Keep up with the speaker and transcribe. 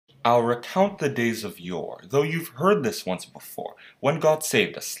I'll recount the days of yore, though you've heard this once before, when God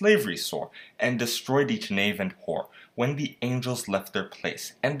saved us, slavery sore, and destroyed each knave and whore, when the angels left their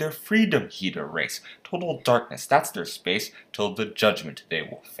place, and their freedom he'd erase. Total darkness, that's their space, till the judgment they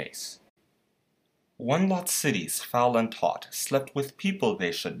will face. One lot cities, foul and taught, slept with people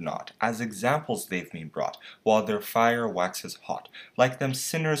they should not, as examples they've me brought, while their fire waxes hot. Like them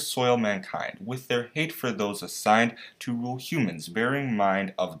sinners soil mankind, with their hate for those assigned to rule humans, bearing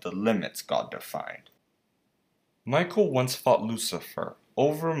mind of the limits God defined. Michael once fought Lucifer.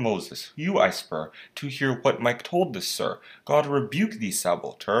 Over Moses, you I spur, to hear what Mike told this sir. God rebuke thee,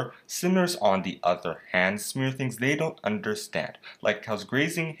 saboteur. Sinners, on the other hand, smear things they don't understand, like cows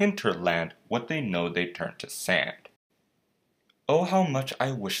grazing hinterland, what they know they turn to sand. Oh, how much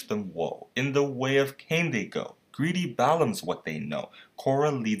I wish them woe, in the way of Cain they go. Greedy Balaam's what they know,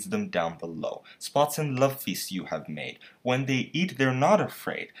 Korah leads them down below. Spots and love feasts you have made, when they eat they're not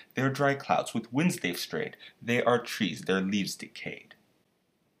afraid. They're dry clouds, with winds they've strayed, they are trees, their leaves decayed.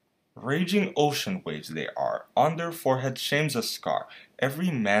 Raging ocean waves they are, on their foreheads shame's a scar.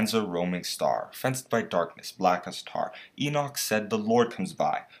 Every man's a roaming star, fenced by darkness, black as tar. Enoch said the Lord comes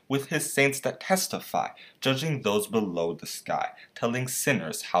by, with his saints that testify, judging those below the sky, telling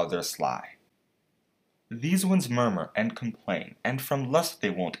sinners how they're sly. These ones murmur and complain, and from lust they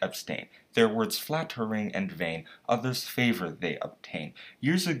won't abstain. Their words flattering and vain, others' favor they obtain.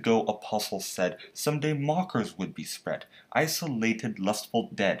 Years ago apostles said, someday mockers would be spread. Isolated, lustful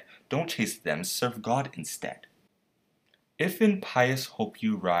dead, don't chase them, serve God instead. If in pious hope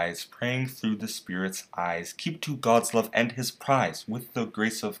you rise, praying through the Spirit's eyes, keep to God's love and His prize, with the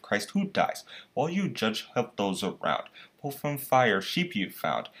grace of Christ who dies. While you judge, help those around. Pull from fire sheep you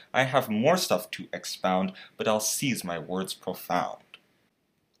found. I have more stuff to expound, but I'll seize my words profound.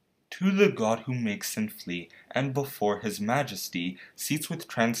 To the God who makes sin flee, and before His majesty seats with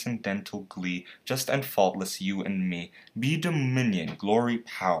transcendental glee, just and faultless you and me, be dominion, glory,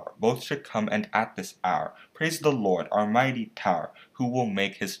 power, both should come and at this hour. Praise the Lord, our mighty tower, who will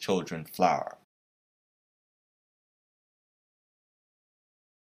make His children flower.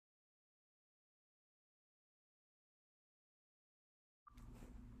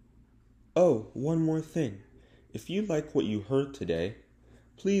 Oh, one more thing. If you like what you heard today,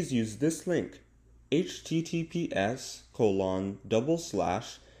 please use this link,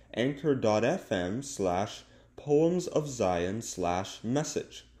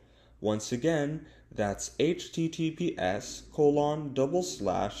 https://anchor.fm/poemsofzion/message. Once again, that's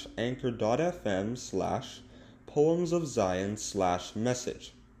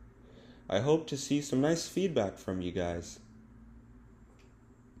https://anchor.fm/poemsofzion/message. I hope to see some nice feedback from you guys.